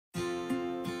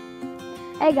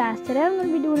Hey guys, today I'm going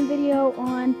to be doing a video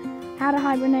on how to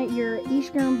hibernate your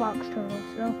eastern box turtle.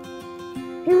 So,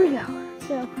 here we go.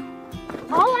 So,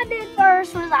 all I did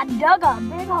first was I dug a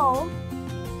big hole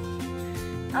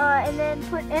and then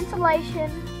put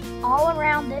insulation all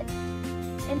around it,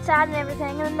 inside and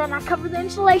everything, and then I covered the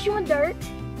insulation with dirt,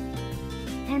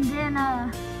 and then I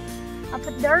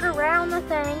put dirt around the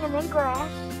thing and then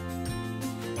grass,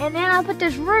 and then I put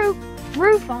this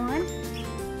roof on,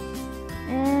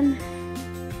 and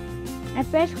that's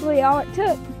basically all it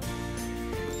took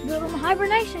to build him a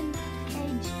hibernation cage.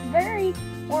 It's very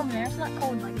warm there. It's not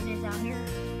cold like it is out here.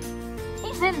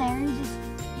 He's in there. He's just,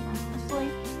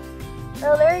 asleep.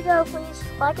 So there you go. Please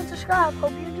like and subscribe.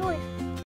 Hope you enjoyed.